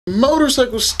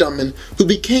motorcycle stuntman who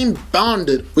became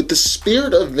bonded with the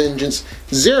spirit of vengeance,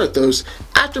 Zarathos,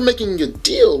 after making a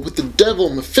deal with the devil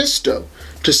Mephisto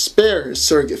to spare his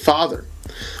surrogate father.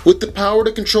 With the power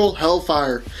to control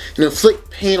hellfire and inflict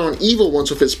pain on evil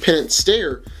ones with his penance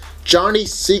stare, Johnny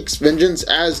seeks vengeance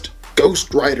as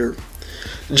Ghost Rider.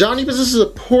 Johnny possesses a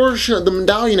portion of the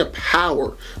Medallion of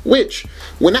Power, which,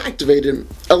 when activated,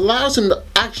 allows him to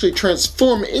actually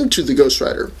transform into the Ghost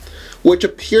Rider, which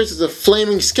appears as a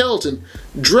flaming skeleton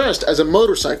dressed as a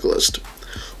motorcyclist.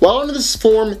 While under this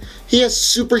form, he has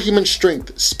superhuman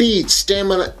strength, speed,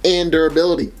 stamina, and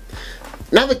durability.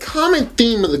 Now, the common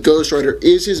theme of the Ghost Rider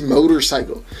is his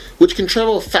motorcycle, which can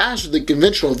travel faster than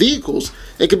conventional vehicles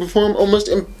and can perform almost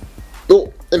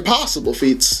impossible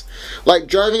feats, like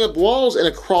driving up walls and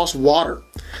across water.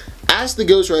 As the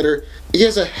Ghost Rider, he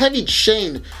has a heavy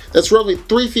chain that's roughly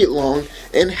 3 feet long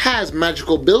and has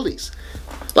magical abilities.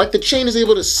 Like, the chain is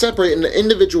able to separate into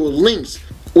individual links,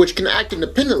 which can act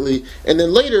independently and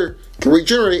then later can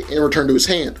regenerate and return to his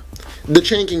hand. The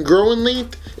chain can grow in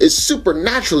length, is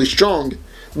supernaturally strong,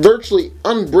 virtually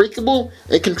unbreakable,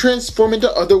 and can transform into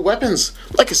other weapons,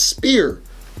 like a spear.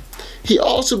 He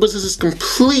also possesses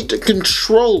complete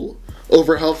control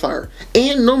over hellfire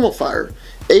and normal fire,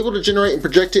 able to generate and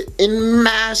project it in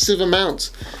massive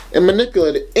amounts and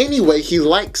manipulate it any way he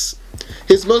likes.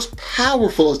 His most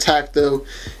powerful attack, though,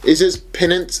 is his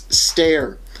penance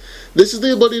stare. This is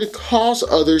the ability to cause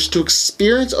others to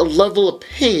experience a level of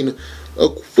pain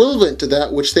equivalent to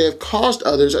that which they have caused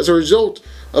others as a result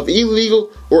of illegal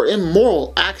or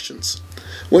immoral actions.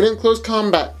 When in close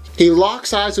combat, he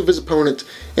locks eyes with his opponent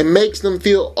and makes them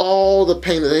feel all the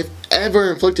pain that they've ever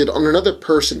inflicted on another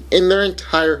person in their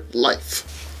entire life.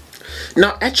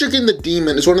 Now, Etrigan the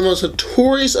Demon is one of the most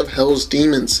notorious of Hell's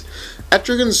demons.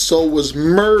 Etrigan's soul was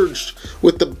merged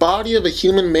with the body of a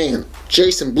human man,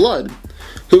 Jason Blood,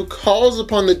 who calls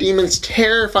upon the demon's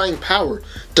terrifying power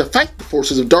to fight the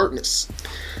forces of darkness.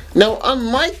 Now,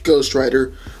 unlike Ghost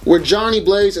Rider, where Johnny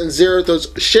Blaze and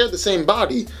Zarathos share the same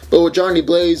body, but with Johnny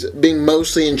Blaze being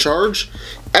mostly in charge,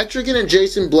 Etrigan and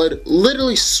Jason Blood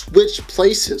literally switch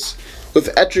places,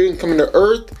 with Etrigan coming to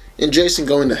Earth and Jason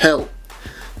going to Hell.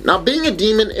 Now, being a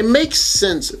demon, it makes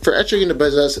sense for Etrigan to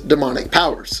possess demonic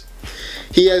powers.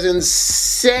 He has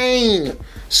insane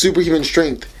superhuman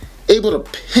strength, able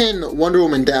to pin Wonder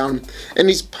Woman down, and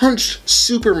he's punched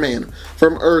Superman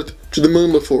from Earth to the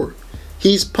moon before.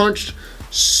 He's punched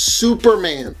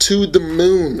Superman to the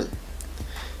moon.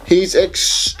 He's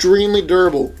extremely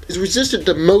durable, is resistant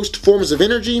to most forms of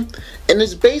energy, and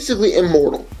is basically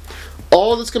immortal.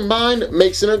 All this combined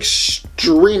makes him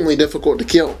extremely difficult to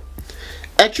kill.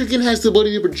 Etrigan has the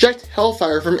ability to project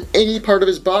hellfire from any part of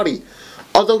his body,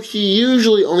 although he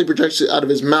usually only projects it out of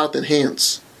his mouth and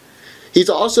hands. He's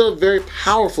also a very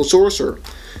powerful sorcerer,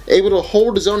 able to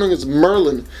hold his own against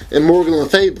Merlin and Morgan Le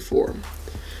Fay before.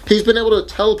 He's been able to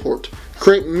teleport,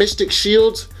 create mystic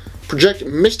shields, project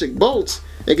mystic bolts,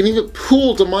 and can even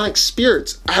pull demonic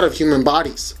spirits out of human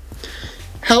bodies.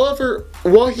 However,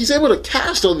 while he's able to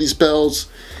cast all these spells,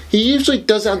 he usually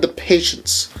doesn't have the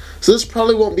patience, so this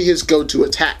probably won't be his go-to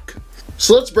attack.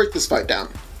 So let's break this fight down.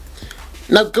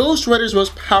 Now, Ghost Rider's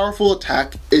most powerful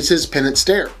attack is his penance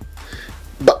stare.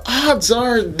 But odds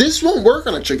are this won't work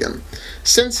on Etrigan,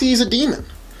 since he's a demon.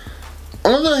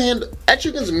 On the other hand,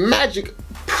 Etrigan's magic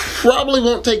probably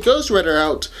won't take Ghost Rider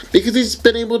out, because he's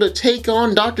been able to take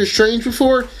on Doctor Strange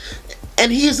before,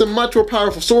 and he is a much more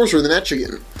powerful sorcerer than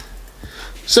Etrigan.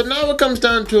 So now it comes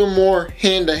down to a more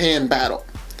hand-to-hand battle.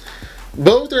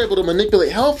 Both are able to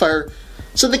manipulate hellfire,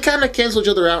 so they kind of cancel each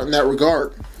other out in that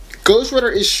regard. Ghost Rider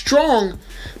is strong,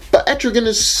 but Etrigan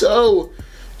is so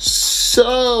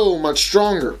much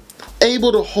stronger,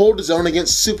 able to hold his own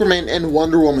against Superman and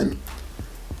Wonder Woman.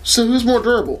 So who's more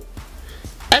durable?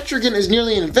 Etrigan is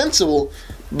nearly invincible,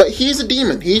 but he's a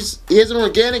demon. He has an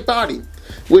organic body,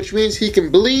 which means he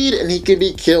can bleed and he can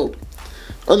be killed.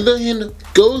 On the other hand,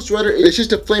 Ghost Rider is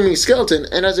just a flaming skeleton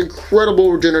and has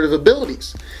incredible regenerative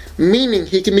abilities, meaning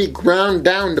he can be ground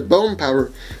down to bone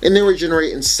power and then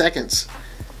regenerate in seconds.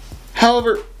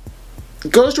 However,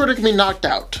 Ghost Rider can be knocked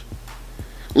out.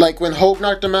 Like when Hulk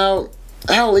knocked him out,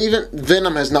 hell, even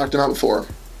Venom has knocked him out before.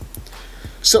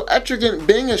 So Etrigan,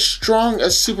 being as strong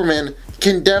as Superman,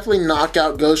 can definitely knock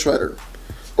out Ghost Rider.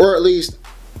 Or at least,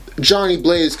 Johnny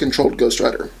Blaze controlled Ghost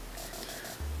Rider.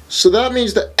 So that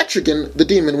means that Etrigan, the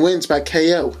demon, wins by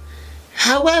KO.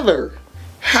 However,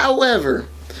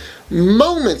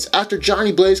 moments after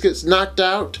Johnny Blaze gets knocked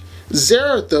out,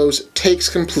 Zarathos takes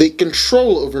complete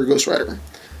control over Ghost Rider.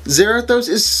 Zarathos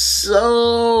is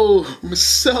so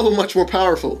much more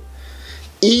powerful,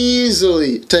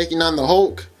 easily taking on the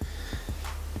Hulk,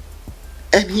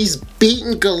 and he's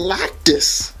beaten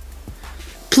Galactus.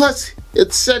 Plus,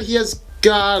 it's said he has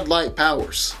godlike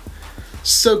powers.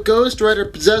 So Ghost Rider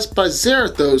possessed by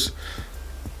Zarathos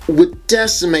would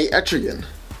decimate Etrigan.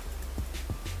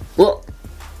 Well,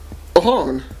 hold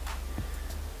on.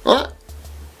 What?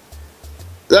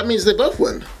 That means they both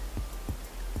win.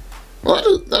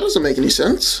 Well, that doesn't make any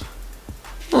sense.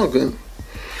 Oh, good.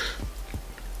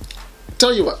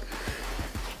 Tell you what.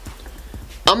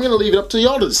 I'm going to leave it up to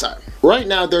y'all to decide. Right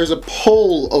now, there's a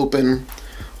poll open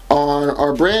on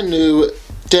our brand new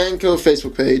Danco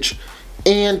Facebook page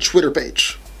and Twitter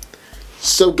page.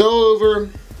 So go over,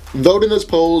 vote in those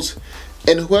polls,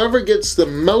 and whoever gets the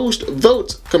most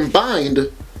votes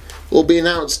combined will be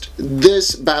announced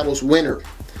this battle's winner.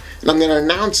 And I'm going to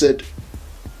announce it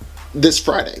this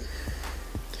Friday.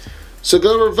 So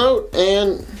go over, vote,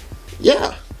 and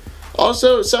yeah.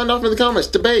 Also, sound off in the comments,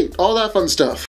 debate, all that fun stuff.